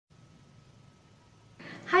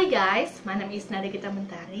Hi guys, my name is Nadya Gita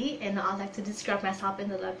Mentari, and I'd like to describe myself in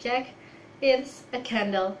the object. It's a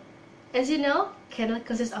candle. As you know, candle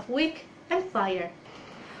consists of wick and fire.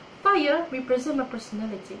 Fire represents my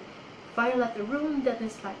personality. Fire like a room that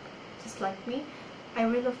is like, just like me. I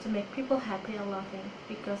really love to make people happy and laughing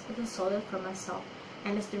because it is solid for myself,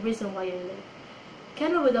 and it's the reason why I live.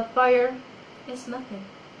 Candle with a fire is nothing,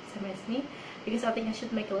 same as me, because I think I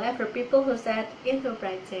should make a life for people who said into a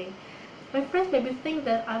bright day. My friends maybe think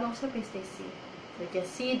that I'm also they see. They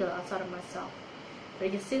just see the outside of myself. They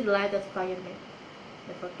just see the light that fire made.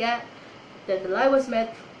 They forget that the light was made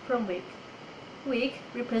from wick. Wick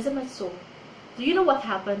represents my soul. Do you know what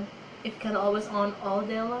happened if candle always on all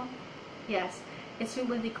day long? Yes, its wick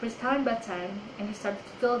will decrease time by time, and it started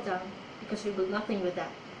to fill down because we will nothing with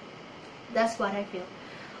that. That's what I feel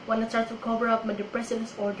when I start to cover up my depressive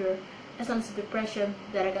disorder. It's not a depression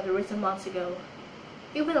that I got recent months ago.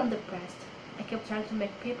 Even I'm depressed, I keep trying to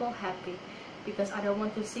make people happy because I don't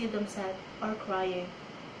want to see them sad or crying.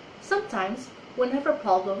 Sometimes, when you have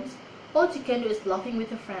problems, all you can do is laughing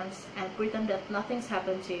with your friends and pretend that nothing's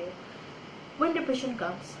happened to you. When depression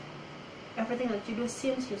comes, everything that you do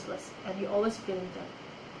seems useless and you're always feeling down.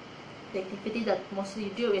 The activity that mostly you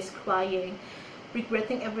do is crying,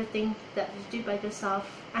 regretting everything that you do by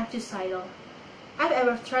yourself, and suicidal. I've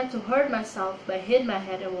ever tried to hurt myself by hitting my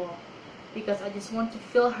head on a wall, because I just want to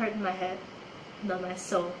feel hurt in my head, not my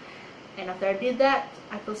soul. And after I did that,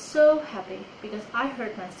 I feel so happy because I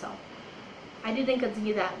hurt myself. I didn't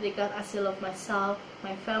continue that because I still love myself,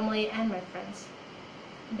 my family, and my friends.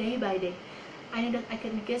 Day by day, I knew that I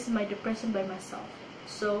can get my depression by myself.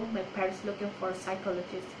 So my parents looking for a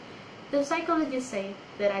psychologist. The psychologist said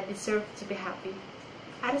that I deserve to be happy.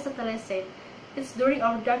 Aristotle said, it's during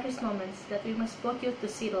our darkest moments that we must focus to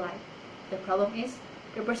see the light. The problem is,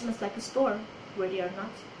 depression is like a storm, ready or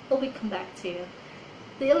not, it will come back to you.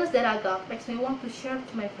 The illness that I got makes me want to share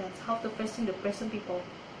to my friends how to face depression people,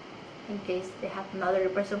 in case they have another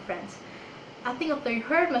depression friends. I think after you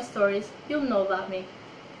heard my stories, you'll know about me.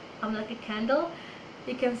 I'm like a candle.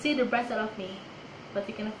 You can see the bright side of me, but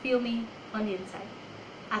you cannot feel me on the inside.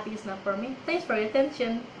 I think it's not for me. Thanks for your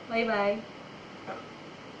attention. Bye bye.